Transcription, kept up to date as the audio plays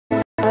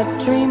A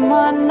dream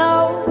I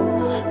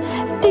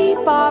know, deep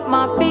up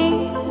my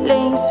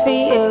feelings for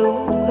you.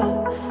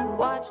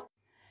 Watch.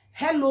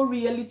 Hello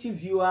reality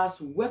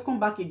viewers, welcome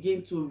back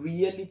again to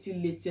Reality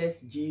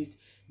Latest Gist,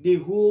 the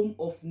home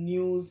of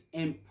news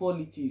and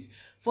politics.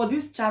 For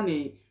this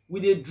channel, we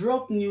dey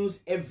drop news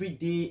every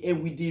day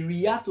and we dey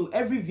react to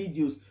every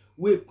videos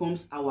wey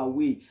comes our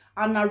way.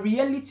 And na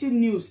reality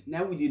news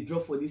now we dey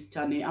drop for this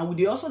channel, and we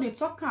dey also dey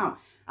talk am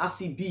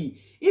as e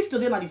be. If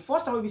today na the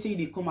first time we say you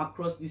dey come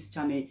across this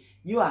channel,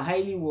 you are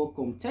highly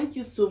welcome. Thank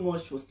you so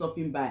much for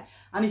stopping by.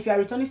 And if you are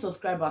returning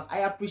subscribers, I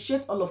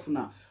appreciate all of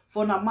una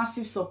for una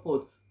massive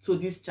support to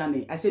this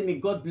channel. I say may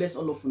God bless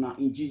all of una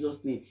in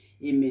Jesus name.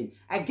 Amen.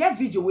 I get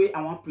video wey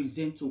I want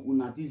present to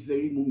una this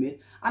very moment,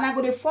 and I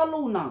go dey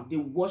follow una dey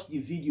watch the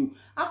video.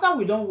 After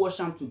we don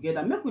watch am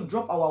together, make we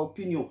drop our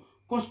opinion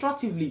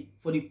constructively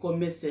for the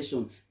comment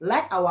section.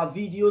 Like our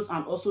videos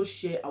and also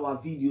share our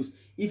videos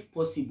if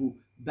possible.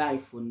 Bye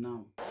for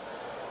now.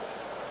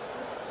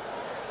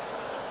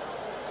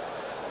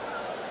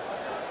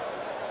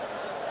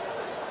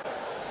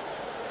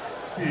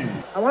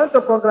 I want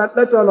to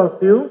congratulate all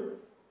of you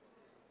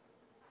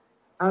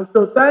and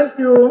to thank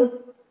you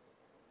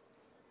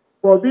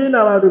for being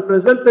our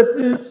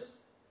representatives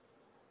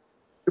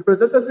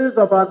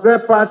of our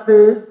great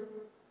party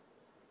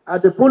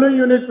at the polling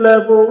unit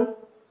level,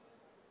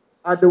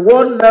 at the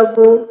ward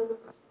level,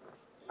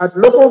 at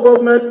local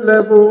government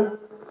level,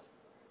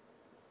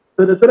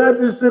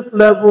 senatorial district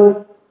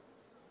level,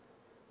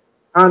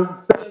 and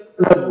state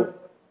level.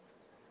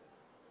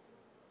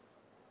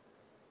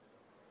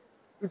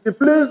 It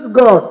pleases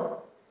God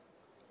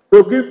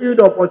to give you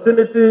the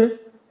opportunity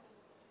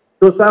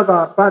to serve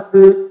our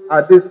party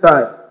at this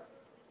time.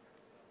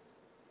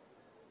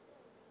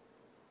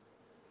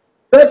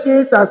 Take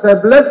it as a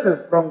blessing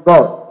from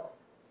God.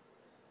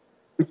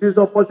 It is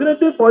an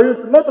opportunity for you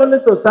to not only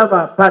to serve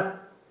our party,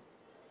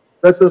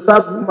 but to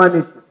serve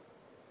humanity.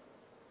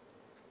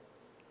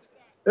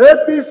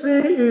 APC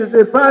is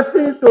a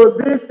party to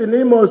beat in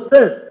Imo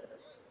State.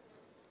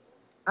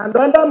 And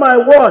under my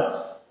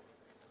watch,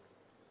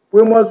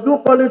 we must do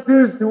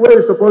politics the way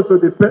it's supposed to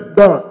be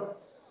done.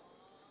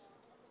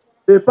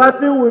 The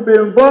party will be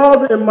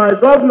involved in my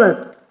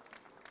government.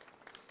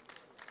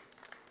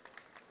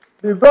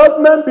 The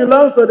government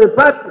belongs to the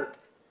party.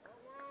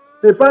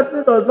 The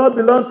party does not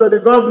belong to the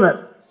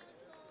government.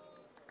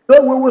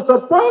 So we will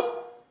support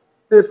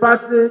the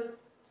party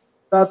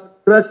that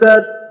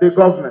created the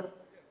government.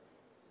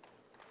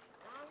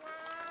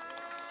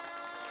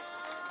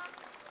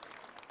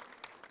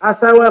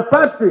 As our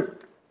party,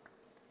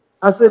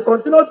 as we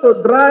continue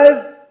to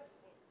drive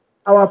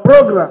our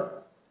program,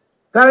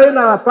 carrying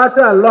our party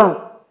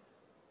along,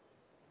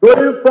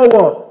 going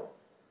forward,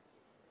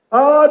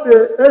 all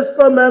the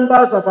ESCO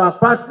members of our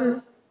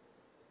party,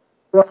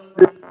 from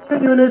the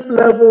unit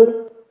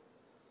level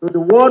to the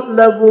ward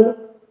level,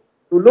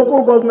 to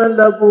local government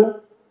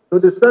level, to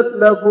the state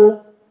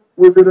level,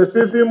 will be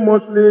receiving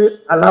monthly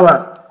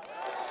allowance.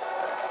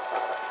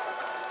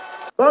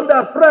 Don't be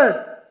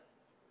afraid.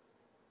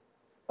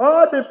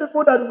 All the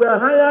people that were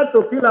hired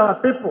to kill our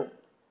people,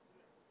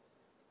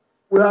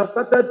 we have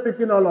started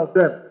picking all of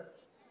them.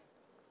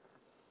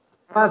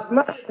 Last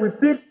night we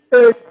picked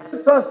 18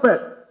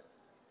 suspects.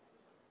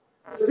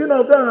 18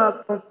 of them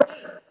have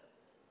confessed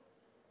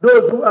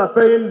those who are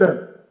paying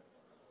them.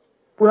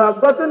 We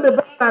have gotten the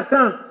bank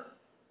account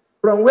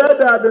from where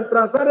they have been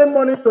transferring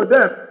money to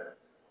them.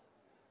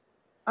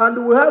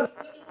 And we have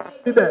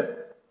evidence.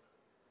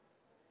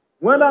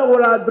 When I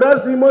will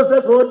address the most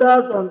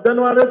stakeholders on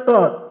January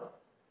 3rd,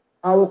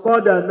 I will call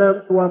their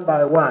names one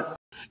by one.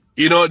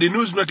 You know, the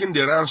news making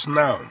the rounds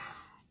now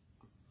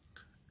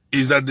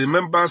is that the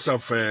members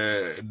of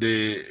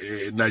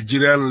the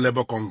Nigerian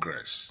Labour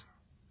Congress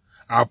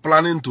are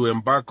planning to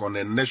embark on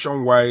a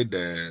nationwide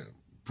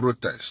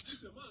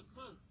protest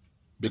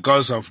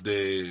because of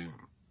the,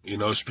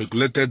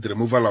 speculated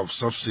removal of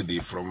subsidy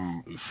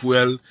from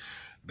fuel,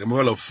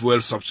 removal of fuel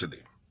subsidy.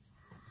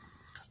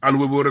 And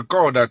we will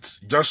recall that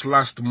just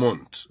last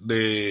month,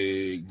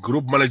 the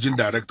group managing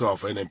director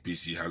of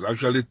NNPC has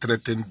actually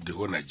threatened the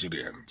whole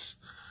Nigerians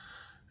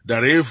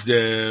that if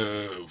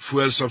the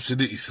fuel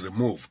subsidy is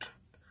removed,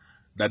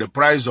 that the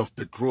price of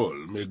petrol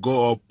may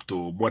go up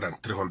to more than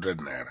 300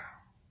 naira.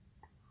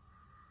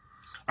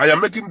 I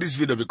am making this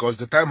video because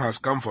the time has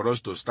come for us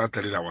to start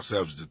telling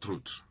ourselves the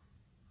truth.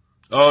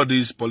 All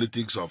these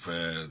politics of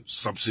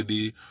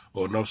subsidy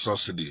or no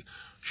subsidy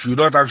should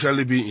not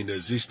actually be in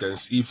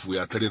existence if we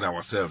are telling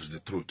ourselves the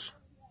truth.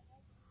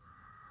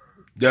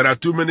 There are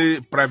too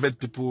many private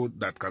people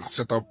that can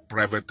set up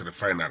private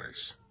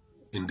refineries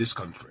in this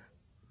country.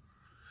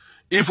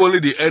 If only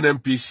the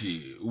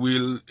NNPC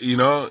will,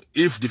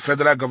 if the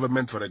federal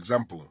government, for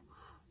example,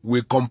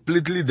 will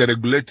completely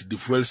deregulate the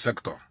fuel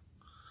sector,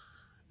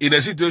 in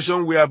a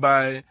situation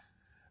whereby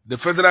the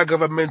federal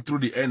government through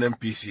the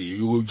NNPC,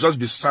 you will just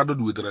be saddled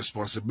with the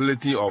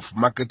responsibility of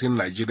marketing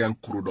Nigerian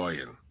crude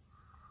oil.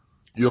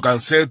 You can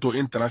say to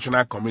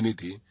international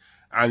community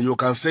and you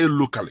can say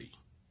locally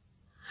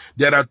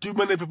There are too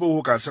many people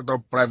who can set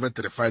up private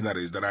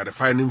refineries that are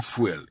refining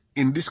fuel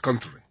in this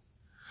country.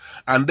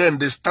 And then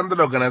the standard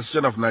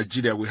organization of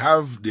Nigeria, we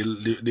have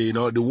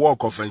the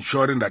work of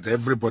ensuring that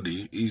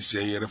everybody is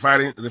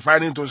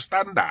refining to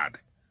standard.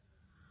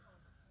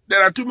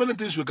 There are too many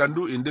things we can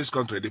do in this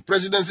country. The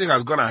presidency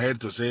has gone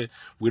ahead to say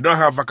we don't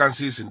have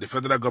vacancies in the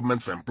federal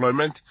government for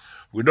employment.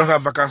 We don't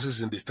have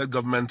vacancies in the state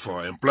government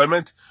for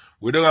employment.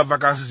 We don't have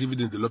vacancies even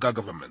in the local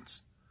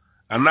governments.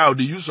 And now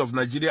the youth of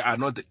Nigeria are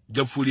not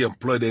job-fully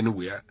employed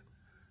anywhere.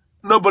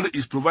 Nobody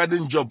is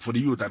providing job for the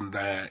youth. And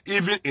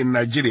even in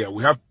Nigeria,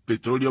 we have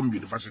Petroleum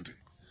University.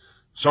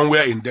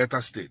 Somewhere in Delta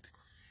State.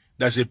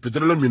 There's a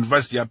Petroleum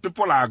University and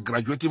people are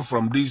graduating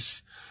from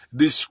this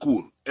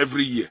school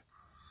every year.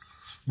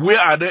 Where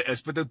are they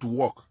expected to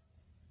work?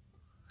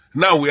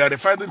 Now we are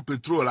refining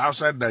petrol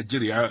outside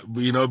Nigeria,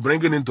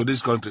 bringing into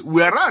this country.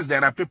 Whereas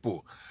there are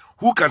people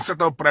who can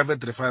set up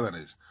private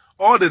refineries.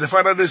 All the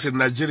refineries in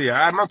Nigeria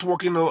are not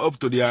working up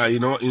to their,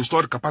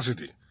 installed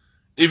capacity.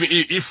 Even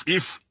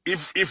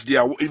if they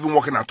are even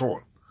working at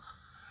all.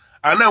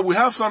 And now we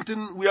have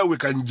something where we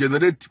can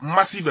generate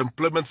massive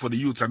employment for the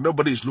youth and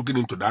nobody is looking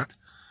into that.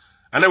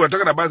 And then we're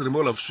talking about the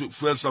removal of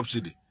fuel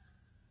subsidy.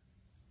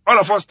 All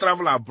of us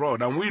travel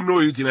abroad and we know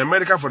it. In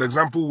America, for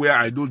example, where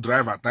I do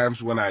drive at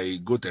times when I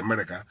go to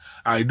America,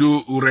 I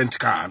do rent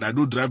car and I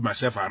do drive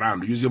myself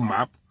around using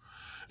map.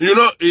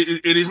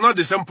 It is not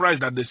the same price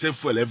that they save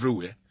fuel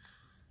everywhere.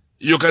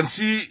 You can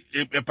see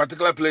a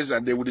particular place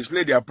and they will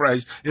display their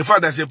price. In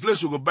fact, there's a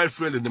place you go buy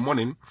fuel in the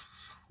morning.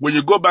 When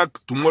you go back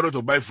tomorrow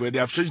to buy fuel, they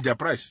have changed their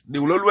price. They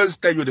will always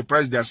tell you the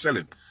price they are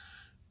selling.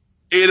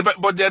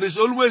 But there is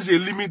always a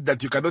limit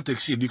that you cannot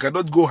exceed. You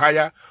cannot go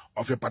higher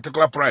of a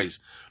particular price.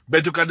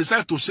 But you can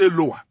decide to sell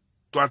lower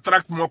to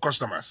attract more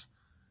customers.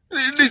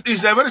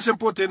 It's a very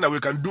simple thing that we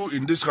can do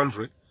in this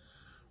country,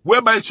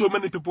 whereby so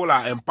many people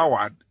are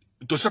empowered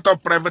to set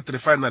up private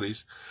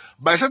refineries.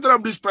 By setting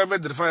up these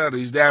private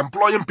refineries, they are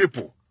employing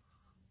people.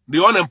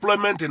 The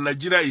unemployment in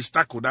Nigeria is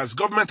tackled. As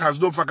government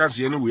has no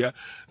vacancy anywhere,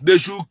 they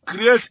should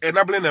create an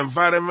enabling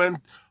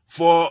environment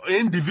for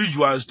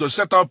individuals to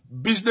set up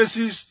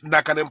businesses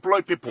that can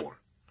employ people.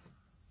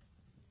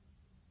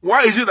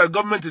 Why is it that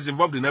government is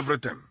involved in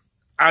everything?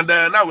 And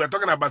now we are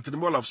talking about the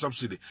removal of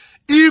subsidy.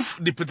 If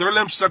the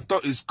petroleum sector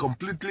is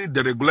completely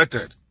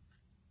deregulated,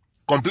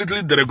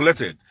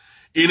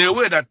 in a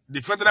way that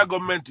the federal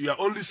government, you are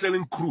only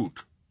selling crude.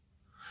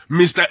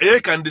 Mr.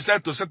 A can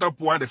decide to set up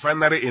one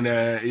refinery in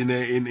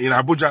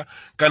Abuja,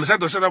 can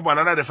decide to set up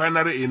another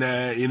refinery in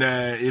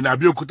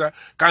Abeokuta,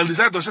 can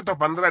decide to set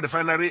up another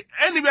refinery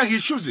anywhere he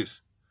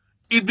chooses.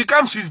 It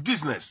becomes his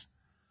business.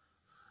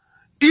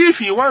 If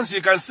he wants,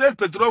 he can sell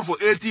petrol for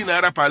 18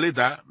 naira per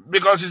liter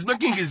because he's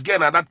making his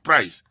gain at that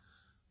price.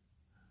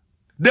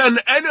 Then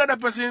any other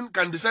person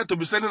can decide to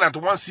be selling at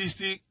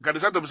 160, can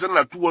decide to be selling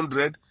at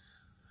 200.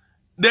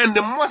 Then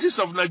the masses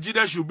of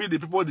Nigeria should be the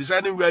people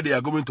deciding where they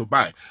are going to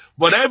buy.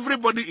 But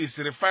everybody is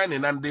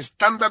refining and the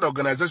standard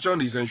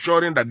organization is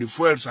ensuring that the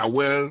fuels are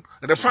well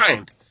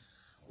refined.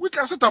 We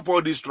can set up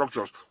all these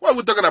structures. Why are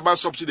we talking about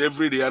subsidy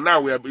every day? And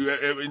now,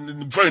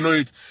 before you know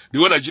it, the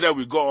whole Nigeria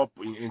will go up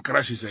in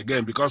crisis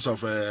again because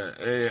of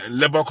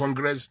Labour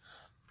Congress,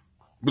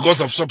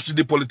 because of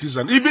subsidy politics.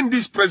 And even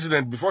this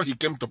president, before he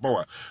came to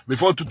power,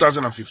 before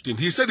 2015,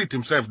 he said it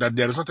himself that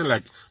there is nothing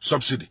like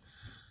subsidy.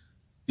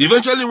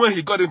 Eventually, when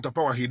he got into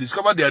power, he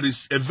discovered there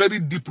is a very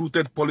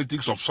deep-rooted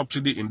politics of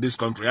subsidy in this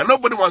country, and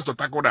nobody wants to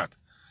tackle that.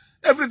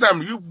 Every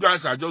time you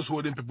guys are just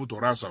holding people to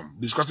ransom,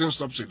 discussing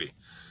subsidy.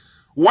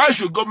 Why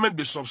should government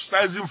be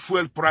subsidizing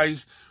fuel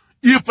price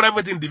if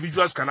private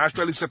individuals can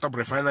actually set up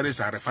refineries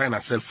and refine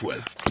and sell fuel?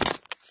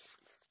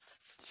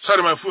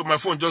 Sorry, my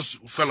phone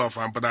just fell off,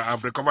 but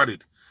I've recovered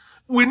it.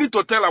 We need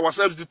to tell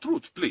ourselves the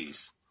truth,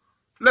 please.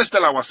 Let's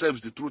tell ourselves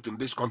the truth in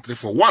this country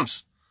for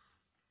once.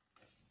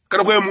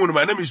 My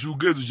name is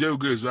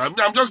Uzodimma.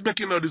 I'm just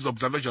making all these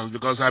observations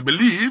because I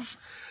believe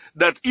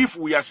that if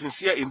we are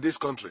sincere in this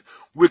country,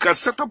 we can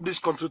set up this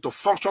country to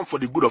function for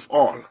the good of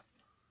all.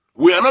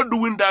 We are not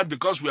doing that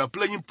because we are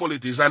playing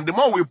politics, and the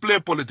more we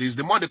play politics,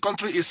 the more the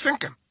country is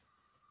sinking.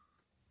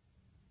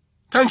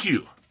 Thank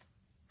you.